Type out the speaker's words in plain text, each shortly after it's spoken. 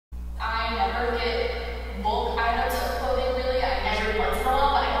never get bulk items of clothing really. Every once in a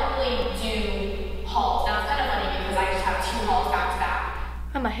while, but I don't really do hauls. Now it's kind of funny because I just have 2 hauls back to back.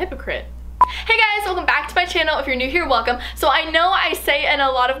 I'm a hypocrite. Hey guys, welcome back to my channel. If you're new here, welcome. So I know I say in a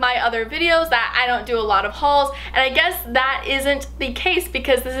lot of my other videos that I don't do a lot of hauls, and I guess that isn't the case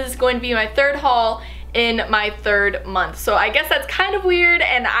because this is going to be my 3rd haul in my 3rd month. So I guess that's kind of weird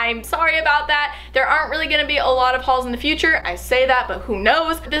and I'm sorry about that. There aren't really gonna be a lot of hauls in the future. I say that, but who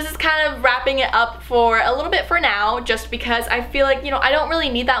knows? This is kind of wrapping it up for a little bit for now, just because I feel like, you know, I don't really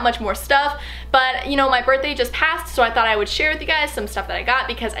need that much more stuff. But, you know, my birthday just passed, so I thought I would share with you guys some stuff that I got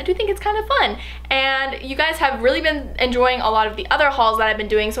because I do think it's kind of fun. And you guys have really been enjoying a lot of the other hauls that I've been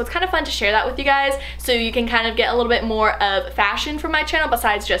doing, so it's kind of fun to share that with you guys so you can kind of get a little bit more of fashion from my channel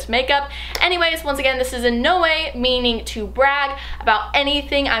besides just makeup. Anyways, once again, this is in no way meaning to brag about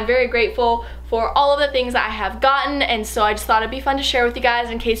anything. I'm very grateful for all of the things that I have gotten, and so I just thought it'd be fun to share with you guys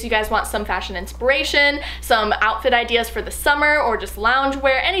in case you guys want some fashion inspiration, some outfit ideas for the summer, or just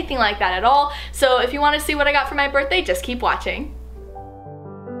loungewear, anything like that at all. So if you want to see what I got for my birthday, just keep watching.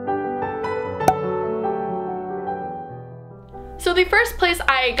 So the first place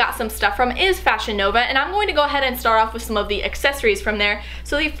I got some stuff from is Fashion Nova, and I'm going to go ahead and start off with some of the accessories from there.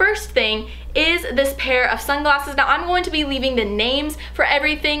 So the first thing is this pair of sunglasses. Now I'm going to be leaving the names for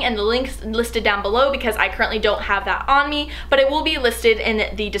everything and the links listed down below because I currently don't have that on me, but it will be listed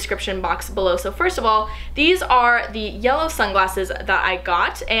in the description box below. So first of all, these are the yellow sunglasses that I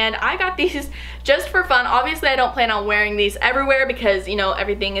got, and I got these just for fun. Obviously I don't plan on wearing these everywhere because, you know,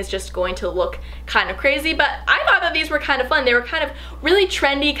 everything is just going to look kind of crazy, but I thought that these were kind of fun. They were kind of really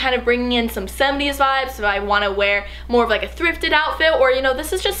trendy, kind of bringing in some 70s vibes, so I want to wear more of like a thrifted outfit, or, you know,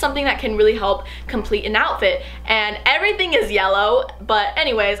 this is just something that can really help complete an outfit. And everything is yellow, but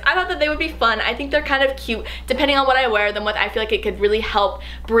anyways, I thought that they would be fun. I think they're kind of cute depending on what I wear them with. I feel like it could really help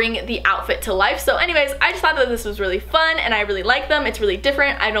bring the outfit to life. So anyways, I just thought that this was really fun and I really like them. It's really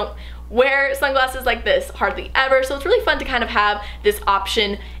different. I don't wear sunglasses like this hardly ever, so it's really fun to kind of have this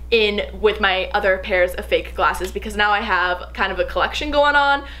option in with my other pairs of fake glasses because now I have kind of a collection going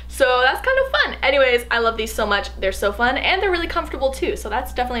on, so that's kind of fun. Anyways, I love these so much. They're so fun and they're really comfortable too, so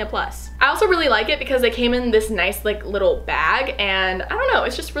that's definitely a plus. I also really like it because they came in this nice like little bag, and I don't know,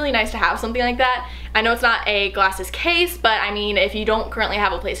 it's just really nice to have something like that. I know it's not a glasses case, but I mean, if you don't currently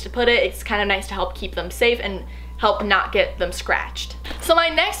have a place to put it, it's kind of nice to help keep them safe and help not get them scratched. So my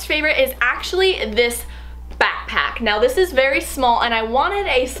next favorite is actually this backpack. Now this is very small, and I wanted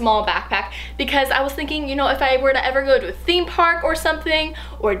a small backpack because I was thinking, you know, if I were to ever go to a theme park or something,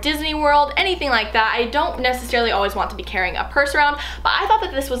 or Disney World, anything like that, I don't necessarily always want to be carrying a purse around, but I thought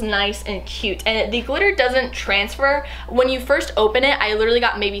that this was nice and cute, and the glitter doesn't transfer. When you first open it, I literally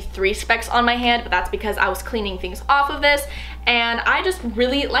got maybe 3 specks on my hand, but that's because I was cleaning things off of this, and I just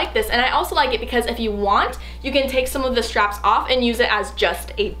really like this. And I also like it because if you want, you can take some of the straps off and use it as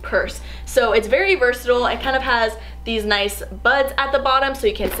just a purse. So it's very versatile. It kind of has these nice buds at the bottom so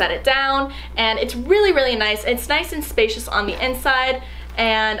you can set it down, and it's really, really nice. It's nice and spacious on the inside,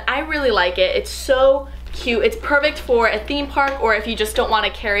 and I really like it. It's so cute. It's perfect for a theme park, or if you just don't want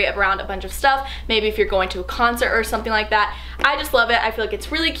to carry around a bunch of stuff, maybe if you're going to a concert or something like that. I just love it. I feel like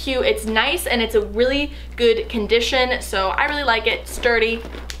it's really cute, it's nice, and it's a really good condition, so I really like it. Sturdy.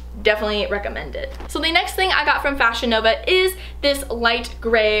 Definitely recommend it. So the next thing I got from Fashion Nova is this light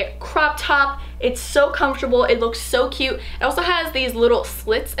gray crop top. It's so comfortable. It looks so cute. It also has these little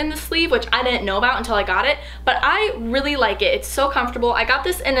slits in the sleeve, which I didn't know about until I got it, but I really like it. It's so comfortable. I got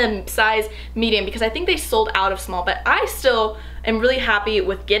this in a size medium because I think they sold out of small, but I still am really happy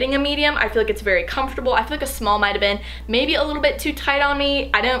with getting a medium. I feel like it's very comfortable. I feel like a small might have been maybe a little bit too tight on me.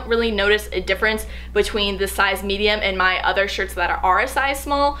 I didn't really notice a difference between the size medium and my other shirts that are a size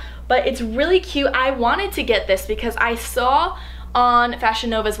small, but it's really cute. I wanted to get this because I saw on Fashion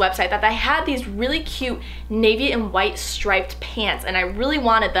Nova's website that they had these really cute navy and white striped pants, and I really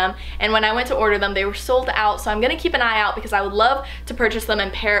wanted them, and when I went to order them they were sold out, so I'm gonna keep an eye out because I would love to purchase them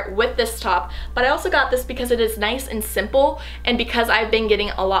and pair it with this top. But I also got this because it is nice and simple, and because I've been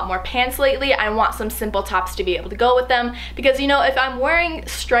getting a lot more pants lately, I want some simple tops to be able to go with them, because, you know, if I'm wearing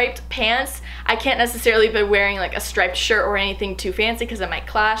striped pants, I can't necessarily be wearing like a striped shirt or anything too fancy because it might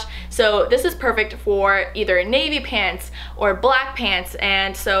clash. So this is perfect for either navy pants or black pants,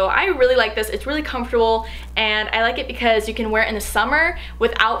 and so I really like this. It's really comfortable, and I like it because you can wear it in the summer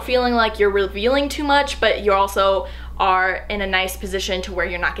without feeling like you're revealing too much, but you also are in a nice position to where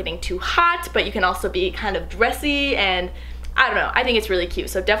you're not getting too hot, but you can also be kind of dressy and I don't know, I think it's really cute,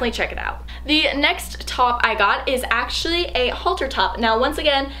 so definitely check it out. The next top I got is actually a halter top. Now once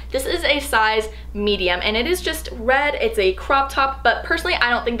again, this is a size medium and it is just red. It's a crop top, but personally I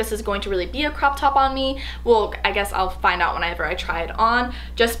don't think this is going to really be a crop top on me. Well, I guess I'll find out whenever I try it on,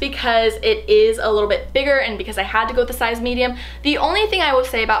 just because it is a little bit bigger and because I had to go with the size medium. The only thing I will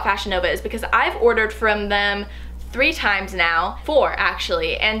say about Fashion Nova is because I've ordered from them 3 times now, 4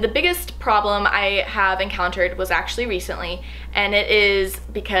 actually, and the biggest problem I have encountered was actually recently, and it is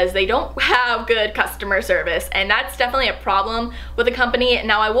because they don't have good customer service, and that's definitely a problem with the company.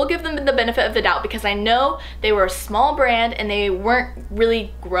 Now I will give them the benefit of the doubt because I know they were a small brand and they weren't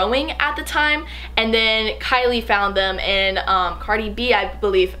really growing at the time, and then Kylie found them and Cardi B I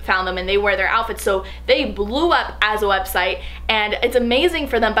believe found them and they wear their outfits, so they blew up as a website and it's amazing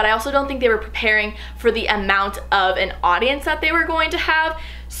for them, but I also don't think they were preparing for the amount of an audience that they were going to have.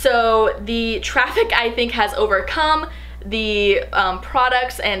 So the traffic I think has overcome the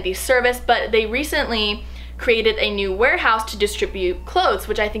products and the service, but they recently created a new warehouse to distribute clothes,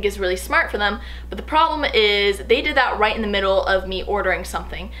 which I think is really smart for them. But the problem is they did that right in the middle of me ordering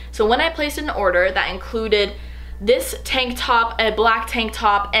something. So when I placed an order that included this tank top, a black tank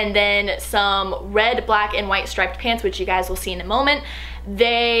top, and then some red, black, and white striped pants, which you guys will see in a moment,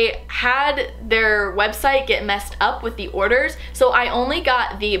 they had their website get messed up with the orders, so I only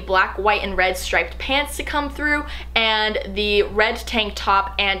got the black, white, and red striped pants to come through, and the red tank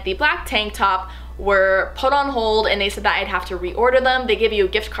top and the black tank top were put on hold, and they said that I'd have to reorder them. They give you a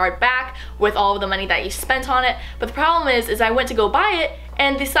gift card back with all of the money that you spent on it, but the problem is I went to go buy it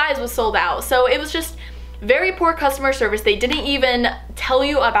and the size was sold out. So it was just very poor customer service. They didn't even tell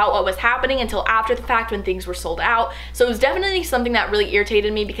you about what was happening until after the fact when things were sold out. So it was definitely something that really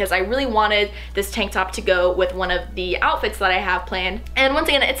irritated me because I really wanted this tank top to go with one of the outfits that I have planned. And once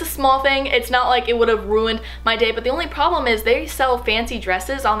again, it's a small thing. It's not like it would have ruined my day, but the only problem is they sell fancy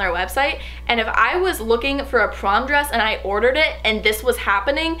dresses on their website, and if I was looking for a prom dress and I ordered it and this was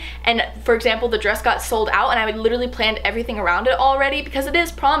happening, and for example the dress got sold out and I would literally planned everything around it already because it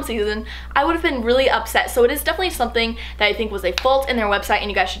is prom season, I would have been really upset. So it is definitely something that I think was a fault in their website, and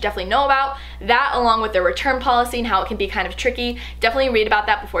you guys should definitely know about that, along with their return policy and how it can be kind of tricky. Definitely read about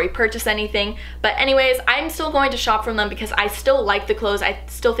that before you purchase anything. But anyways, I'm still going to shop from them because I still like the clothes. I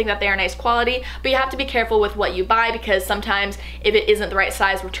still think that they are nice quality, but you have to be careful with what you buy because sometimes if it isn't the right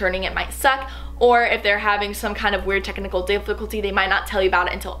size, returning it might suck. Or if they're having some kind of weird technical difficulty, they might not tell you about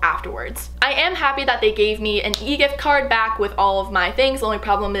it until afterwards. I am happy that they gave me an e-gift card back with all of my things. The only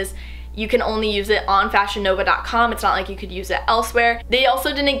problem is you can only use it on fashionnova.com. It's not like you could use it elsewhere. They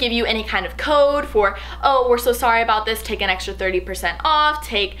also didn't give you any kind of code for, oh, we're so sorry about this, take an extra 30% off,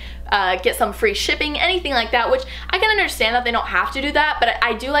 get some free shipping, anything like that, which I can understand that they don't have to do that, but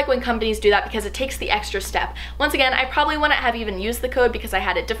I do like when companies do that because it takes the extra step. Once again, I probably wouldn't have even used the code because I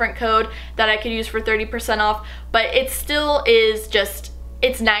had a different code that I could use for 30% off, but it still is just,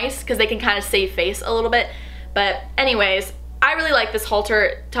 it's nice because they can kind of save face a little bit. But anyways, I really like this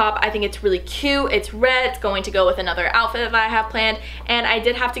halter top. I think it's really cute. It's red. It's going to go with another outfit that I have planned, and I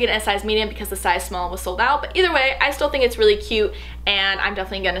did have to get it in a size medium because the size small was sold out, but either way, I still think it's really cute and I'm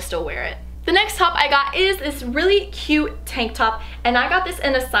definitely gonna still wear it. The next top I got is this really cute tank top, and I got this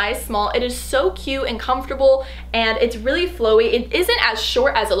in a size small. It is so cute and comfortable, and it's really flowy. It isn't as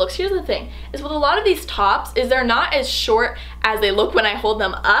short as it looks. Here's the thing, is with a lot of these tops is they're not as short as they look when I hold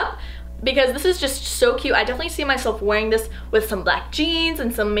them up, because this is just so cute. I definitely see myself wearing this with some black jeans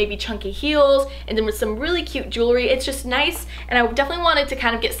and some maybe chunky heels, and then with some really cute jewelry. It's just nice, and I definitely wanted to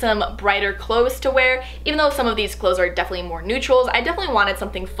kind of get some brighter clothes to wear. Even though some of these clothes are definitely more neutrals, I definitely wanted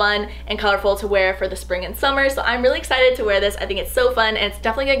something fun and colorful to wear for the spring and summer, so I'm really excited to wear this. I think it's so fun, and it's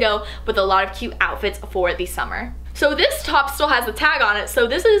definitely gonna go with a lot of cute outfits for the summer. So this top still has the tag on it. So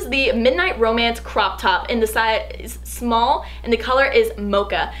this is the Midnight Romance crop top in the size small, and the color is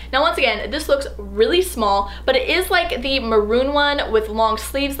Mocha. Now once again, this looks really small, but it is like the maroon one with long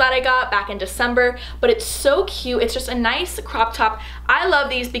sleeves that I got back in December, but it's so cute. It's just a nice crop top. I love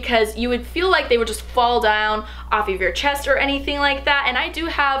these because you would feel like they would just fall down off of your chest or anything like that, and I do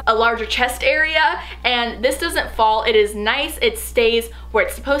have a larger chest area, and this doesn't fall. It is nice. It stays where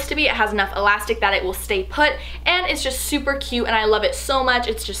it's supposed to be. It has enough elastic that it will stay put, and it's just super cute, and I love it so much.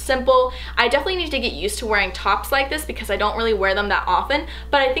 It's just simple. I definitely need to get used to wearing tops like this because I don't really wear them that often,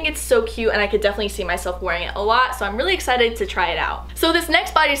 but I think it's so cute, and I could definitely see myself wearing it a lot, so I'm really excited to try it out. So this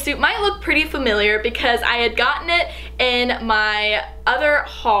next bodysuit might look pretty familiar because I had gotten it in my other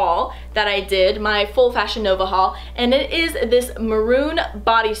haul that I did, my full Fashion Nova haul, and it is this maroon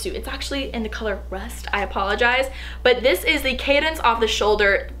bodysuit. It's actually in the color Rust, I apologize, but this is the Kaydence off the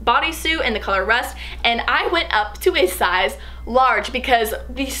shoulder bodysuit in the color Rust, and I went up to a size large because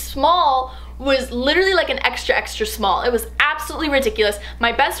the small was literally like an extra small. It was absolutely ridiculous.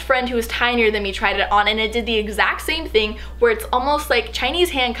 My best friend who was tinier than me tried it on, and it did the exact same thing where it's almost like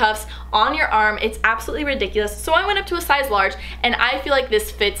Chinese handcuffs on your arm. It's absolutely ridiculous. So I went up to a size large, and I feel like this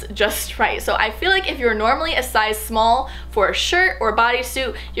fits just right. So I feel like if you're normally a size small for a shirt or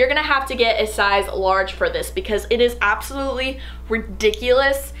bodysuit, you're gonna have to get a size large for this because it is absolutely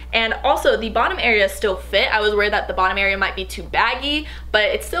ridiculous. And also the bottom area still fit. I was worried that the bottom area might be too baggy, but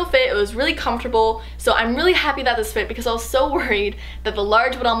it still fit. It was really comfortable. So I'm really happy that this fit because I was so worried that the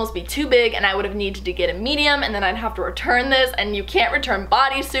large would almost be too big and I would have needed to get a medium and then I'd have to return this, and you can't return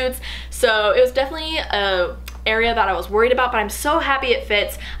bodysuits. So it was definitely a area that I was worried about, but I'm so happy it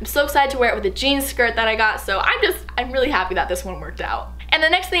fits. I'm so excited to wear it with the jeans skirt that I got. So I'm really happy that this one worked out. And the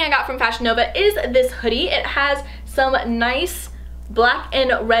next thing I got from Fashion Nova is this hoodie. It has some nice black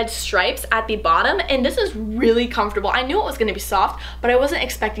and red stripes at the bottom, and this is really comfortable. I knew it was going to be soft, but I wasn't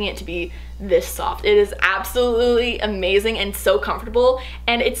expecting it to be this soft. It is absolutely amazing and so comfortable,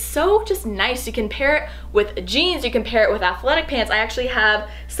 and it's so just nice. You can pair it with jeans, you can pair it with athletic pants. I actually have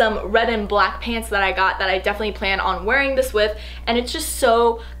some red and black pants that I got that I definitely plan on wearing this with, and it's just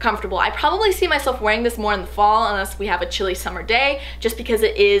so comfortable. I probably see myself wearing this more in the fall unless we have a chilly summer day, just because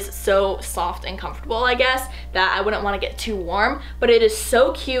it is so soft and comfortable, I guess, that I wouldn't want to get too warm, but it is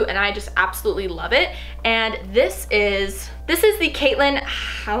so cute and I just absolutely love it. And this is the Katalin,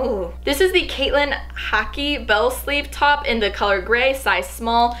 Hacci bell sleeve top in the color gray, size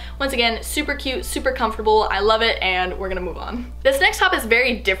small. Once again, super cute, super comfortable. I love it, and we're gonna move on. This next top is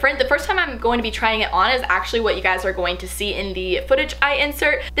very different. The first time I'm going to be trying it on is actually what you guys are going to see in the footage I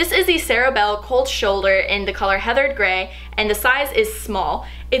insert. This is the Sarah Bell cold shoulder in the color heathered gray, and the size is small.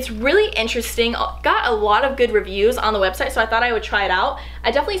 It's really interesting. Got a lot of good reviews on the website, so I thought I would try it out.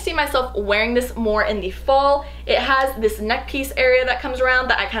 I definitely see myself wearing this more in the fall. It has this neck piece area that comes around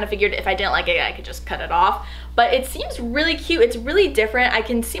that I kind of figured if I didn't like it, I could just cut it off. But it seems really cute. It's really different. I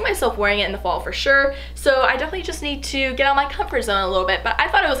can see myself wearing it in the fall for sure. So I definitely just need to get out of my comfort zone a little bit, but I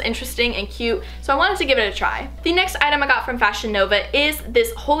thought it was interesting and cute, so I wanted to give it a try. The next item I got from Fashion Nova is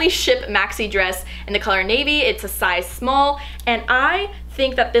this Holy Ship maxi dress in the color navy. It's a size small, and I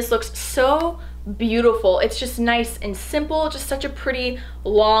think that this looks so beautiful. It's just nice and simple, just such a pretty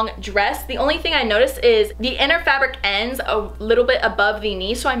long dress. The only thing I noticed is the inner fabric ends a little bit above the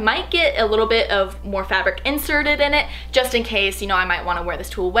knee, so I might get a little bit of more fabric inserted in it just in case, you know, I might want to wear this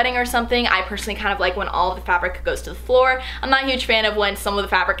to a wedding or something. I personally kind of like when all of the fabric goes to the floor. I'm not a huge fan of when some of the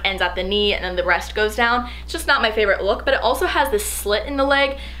fabric ends at the knee and then the rest goes down. It's just not my favorite look, but it also has this slit in the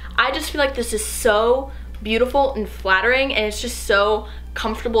leg. I just feel like this is so beautiful and flattering, and it's just so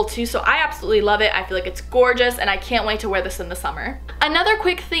comfortable too, so I absolutely love it. I feel like it's gorgeous, and I can't wait to wear this in the summer. Another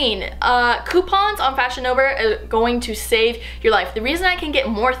quick thing, coupons on Fashion Nova are going to save your life. The reason I can get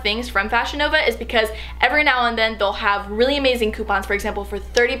more things from Fashion Nova is because every now and then they'll have really amazing coupons, for example, for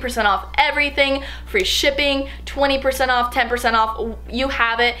 30% off everything, free shipping, 20% off, 10% off, you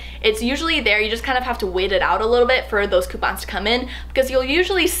have it. It's usually there. You just kind of have to wait it out a little bit for those coupons to come in, because you'll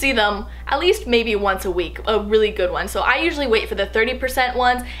usually see them at least maybe once a week, a really good one. So I usually wait for the 30%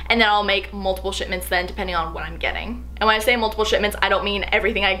 ones, and then I'll make multiple shipments then depending on what I'm getting. And when I say multiple shipments, I don't mean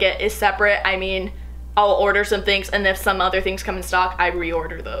everything I get is separate. I mean I'll order some things, and if some other things come in stock, I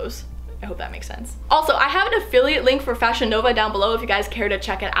reorder those. I hope that makes sense. Also, I have an affiliate link for Fashion Nova down below if you guys care to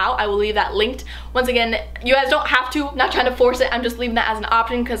check it out. I will leave that linked. Once again, you guys don't have to, I'm not trying to force it, I'm just leaving that as an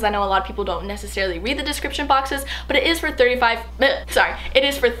option because I know a lot of people don't necessarily read the description boxes, but it is for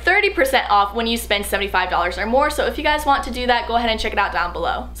 30% off when you spend $75 or more. So if you guys want to do that, go ahead and check it out down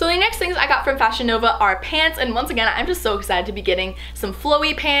below. So the next things I got from Fashion Nova are pants, and once again, I'm just so excited to be getting some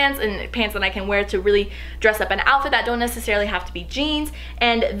flowy pants and pants that I can wear to really dress up an outfit that don't necessarily have to be jeans.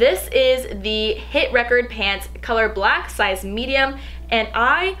 And this is the Hit Record pants, color black, size medium, and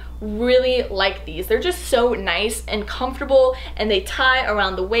I really like these. They're just so nice and comfortable, and they tie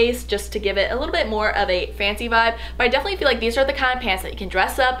around the waist just to give it a little bit more of a fancy vibe, but I definitely feel like these are the kind of pants that you can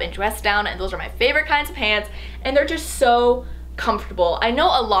dress up and dress down, and those are my favorite kinds of pants, and they're just so comfortable. I know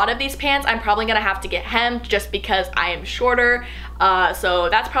a lot of these pants I'm probably gonna have to get hemmed just because I am shorter, so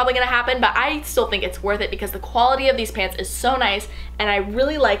that's probably gonna happen, but I still think it's worth it because the quality of these pants is so nice and I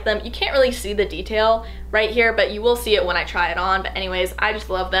really like them. You can't really see the detail right here, but you will see it when I try it on. But anyways, I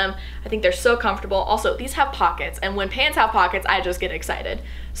just love them. I think they're so comfortable. Also, these have pockets, and when pants have pockets, I just get excited.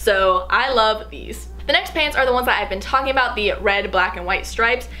 So I love these. The next pants are the ones that I've been talking about, the red, black, and white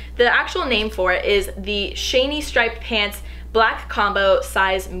stripes. The actual name for it is the Shiny Striped Pants Black Combo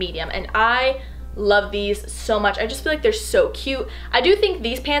Size Medium, and I love these so much. I just feel like they're so cute. I do think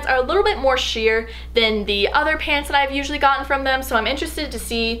these pants are a little bit more sheer than the other pants that I've usually gotten from them, so I'm interested to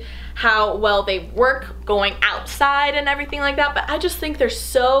see how well they work going outside and everything like that, but I just think they're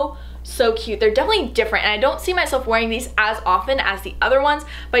so cute. They're definitely different, and I don't see myself wearing these as often as the other ones,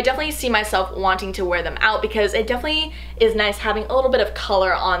 but I definitely see myself wanting to wear them out because it definitely is nice having a little bit of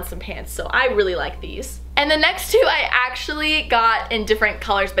color on some pants, so I really like these. And the next two I actually got in different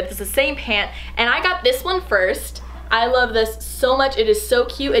colors, but it's the same pant, and I got this one first. I love this so much. It is so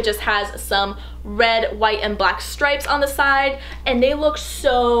cute. It just has some red, white, and black stripes on the side, and they look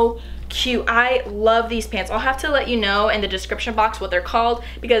so cute. I love these pants. I'll have to let you know in the description box what they're called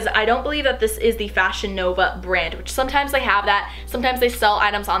because I don't believe that this is the Fashion Nova brand, which sometimes they have that. Sometimes they sell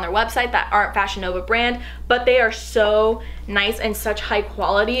items on their website that aren't Fashion Nova brand, but they are so nice and such high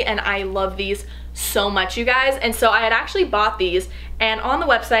quality, and I love these so much, you guys. And so I had actually bought these, and on the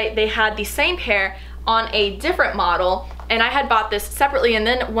website they had the same pair on a different model, and I had bought this separately, and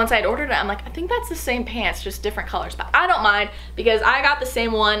then once I had ordered it, I'm like, I think that's the same pants, just different colors, but I don't mind because I got the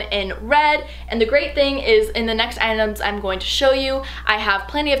same one in red. And the great thing is in the next items I'm going to show you, I have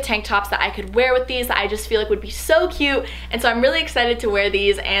plenty of tank tops that I could wear with these that I just feel like would be so cute, and so I'm really excited to wear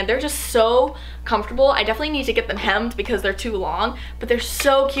these, and they're just so comfortable. I definitely need to get them hemmed because they're too long, but they're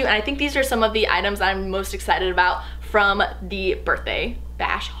so cute, and I think these are some of the items that I'm most excited about from the birthday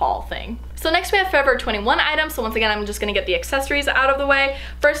bash haul thing. So next we have Forever 21 items. So once again, I'm just gonna get the accessories out of the way.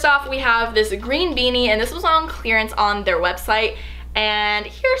 First off, we have this green beanie, and this was on clearance on their website. And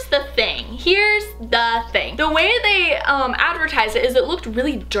here's the thing. The way they advertised it is it looked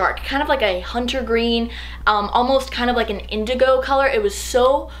really dark, kind of like a hunter green, almost kind of like an indigo color. It was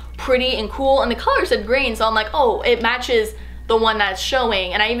so pretty and cool, and the color said green, so I'm like, oh, it matches the one that's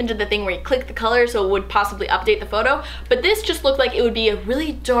showing. And I even did the thing where you click the color so it would possibly update the photo, but this just looked like it would be a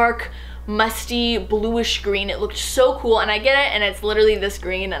really dark, musty, bluish green. It looked so cool, and I get it, and it's literally this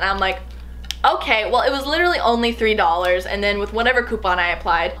green, and I'm like, okay, well, it was literally only $3, and then with whatever coupon I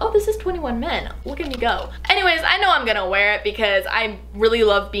applied, oh, this is 21 men, look at me go. Anyways, I know I'm gonna wear it because I really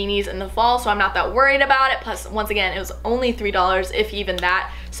love beanies in the fall, so I'm not that worried about it. Plus, once again, it was only $3, if even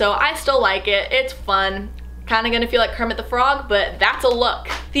that, so I still like it. It's fun. Kind of gonna feel like Kermit the Frog, but that's a look.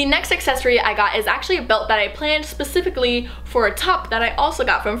 The next accessory I got is actually a belt that I planned specifically for a top that I also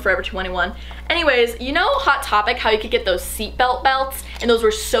got from Forever 21. Anyways, you know Hot Topic, how you could get those seatbelt belts, and those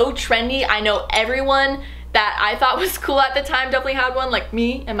were so trendy. I know everyone that I thought was cool at the time definitely had one, like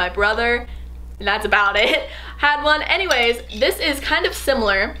me and my brother, and that's about it, had one. Anyways, this is kind of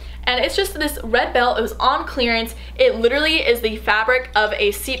similar, and it's just this red belt. It was on clearance. It literally is the fabric of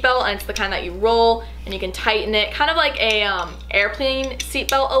a seatbelt, and it's the kind that you roll and you can tighten it, kind of like a airplane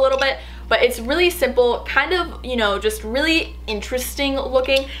seatbelt a little bit, but it's really simple, kind of, you know, just really interesting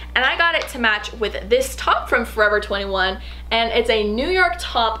looking. And I got it to match with this top from Forever 21, and it's a New York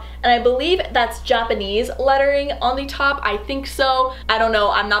top, and I believe that's Japanese lettering on the top. I think so. I don't know,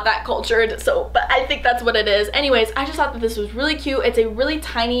 I'm not that cultured, so, but I think that's what it is. Anyways, I just thought that this was really cute. It's a really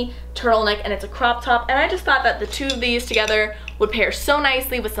tiny turtleneck, and it's a crop top, and I just thought that the two of these together would pair so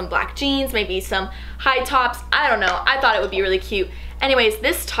nicely with some black jeans, maybe some high tops. I don't know, I thought it would be really cute. Anyways,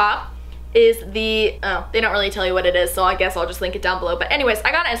 this top is the, oh, they don't really tell you what it is, so I guess I'll just link it down below. But anyways,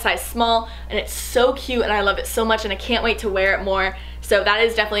 I got it in a size small, and it's so cute, and I love it so much, and I can't wait to wear it more. So that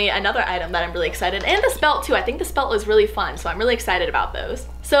is definitely another item that I'm really excited. And this belt too. I think this belt is really fun, so I'm really excited about those.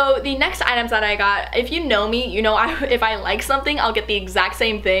 So the next items that I got, if you know me, you know if I like something, I'll get the exact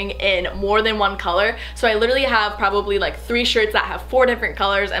same thing in more than one color. So I literally have probably like 3 shirts that have 4 different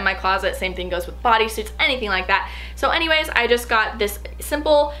colors in my closet. Same thing goes with bodysuits, anything like that. So anyways, I just got this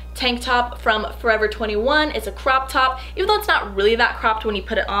simple tank top from Forever 21. It's a crop top, even though it's not really that cropped when you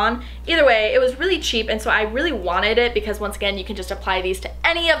put it on. Either way, it was really cheap, and so I really wanted it because once again, you can just apply these to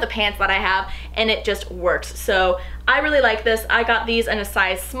any of the pants that I have, and it just works. So I really like this. I got these in a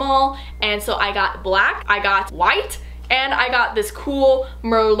size small, and so I got black, I got white, and I got this cool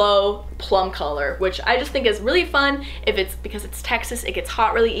Merlot plum color, which I just think is really fun. If it's because it's Texas, it gets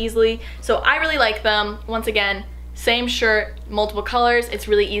hot really easily. So I really like them. Once again, same shirt, multiple colors. It's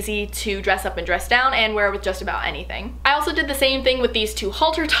really easy to dress up and dress down and wear with just about anything. I also did the same thing with these 2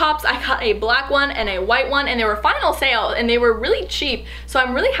 halter tops. I got a black one and a white one, and they were final sale, and they were really cheap. So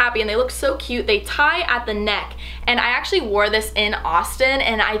I'm really happy, and they look so cute. They tie at the neck, and I actually wore this in Austin,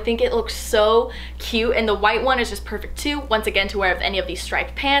 and I think it looks so cute. And the white one is just perfect too, once again, to wear with any of these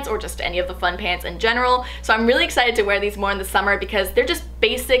striped pants or just any of the fun pants in general. So I'm really excited to wear these more in the summer because they're just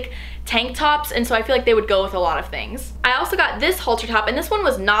basic tank tops, and so I feel like they would go with a lot of things. I also got this halter top, and this one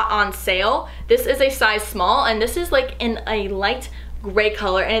was not on sale. This is a size small, and this is like in a light gray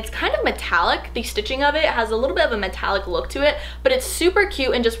color, and it's kind of metallic. The stitching of it has a little bit of a metallic look to it, but it's super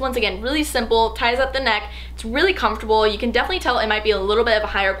cute and just, once again, really simple, ties up the neck. It's really comfortable. You can definitely tell it might be a little bit of a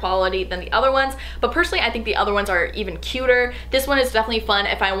higher quality than the other ones, but personally I think the other ones are even cuter. This one is definitely fun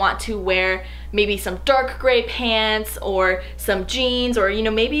if I want to wear maybe some dark gray pants or some jeans, or you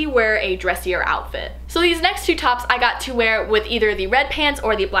know, maybe wear a dressier outfit. So these next two tops I got to wear with either the red pants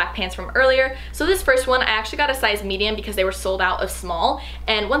or the black pants from earlier. So this first one I actually got a size medium because they were sold out of small,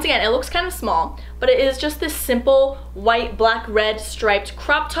 and once again it looks kind of small, but it is just this simple white, black, red striped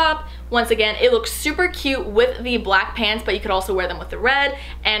crop top. Once again, it looks super cute with the black pants, but you could also wear them with the red,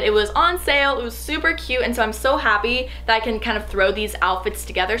 and it was on sale. It was super cute, and so I'm so happy that I can kind of throw these outfits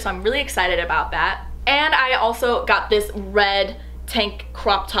together, so I'm really excited about that. And I also got this red tank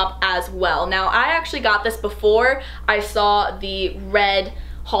crop top as well. Now, I actually got this before I saw the red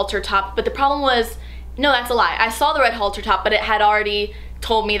halter top, but the problem was, no, that's a lie. I saw the red halter top, but it had already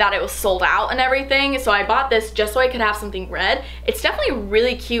told me that it was sold out and everything, so I bought this just so I could have something red. It's definitely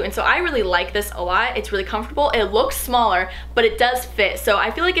really cute, and so I really like this a lot. It's really comfortable. It looks smaller, but it does fit, so I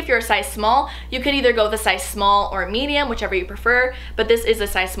feel like if you're a size small, you could either go with a size small or a medium, whichever you prefer, but this is a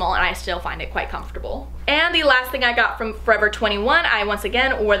size small and I still find it quite comfortable. And the last thing I got from Forever 21, I once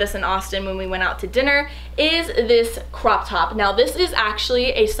again wore this in Austin when we went out to dinner, is this crop top. Now this is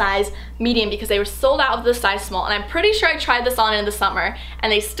actually a size medium because they were sold out of the size small, and I'm pretty sure I tried this on in the summer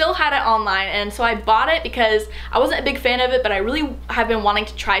and they still had it online, and so I bought it because I wasn't a big fan of it, but I really have been wanting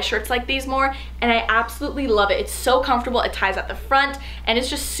to try shirts like these more, and I absolutely love it. It's so comfortable, it ties at the front, and it's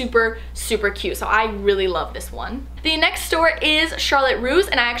just super, super cute, so I really love this one. The next store is Charlotte Russe,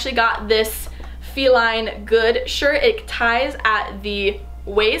 and I actually got this Feline Good shirt. It ties at the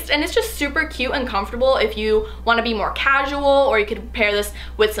waist, and it's just super cute and comfortable if you want to be more casual, or you could pair this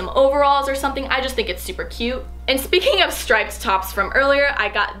with some overalls or something. I just think it's super cute. And speaking of striped tops from earlier, I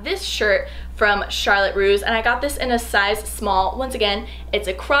got this shirt from Charlotte Russe, and I got this in a size small. Once again, it's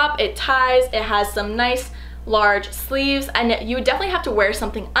a crop, it ties, it has some nice large sleeves, and you would definitely have to wear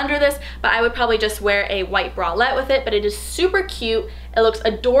something under this, but I would probably just wear a white bralette with it, but it is super cute. It looks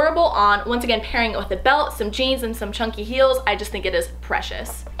adorable on, once again, pairing it with a belt, some jeans, and some chunky heels. I just think it is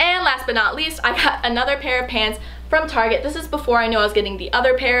precious. And last but not least, I got another pair of pants from Target. This is before I knew I was getting the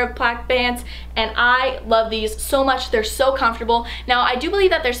other pair of black pants, and I love these so much. They're so comfortable. Now, I do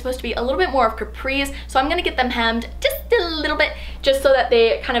believe that they're supposed to be a little bit more of capris, so I'm gonna get them hemmed just a little bit, just so that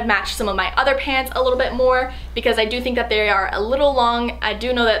they kind of match some of my other pants a little bit more, because I do think that they are a little long. I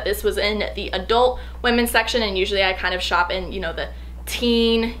do know that this was in the adult women's section, and usually I kind of shop in, you know, the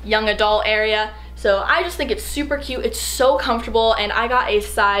teen, young adult area. So I just think it's super cute. It's so comfortable, and I got a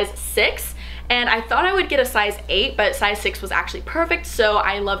size 6. And I thought I would get a size 8, but size 6 was actually perfect, so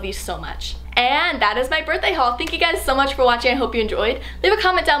I love these so much. And that is my birthday haul. Thank you guys so much for watching. I hope you enjoyed. Leave a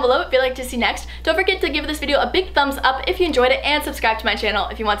comment down below if you'd like to see next. Don't forget to give this video a big thumbs up if you enjoyed it, and subscribe to my channel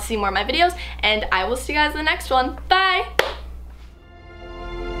if you want to see more of my videos. And I will see you guys in the next one. Bye!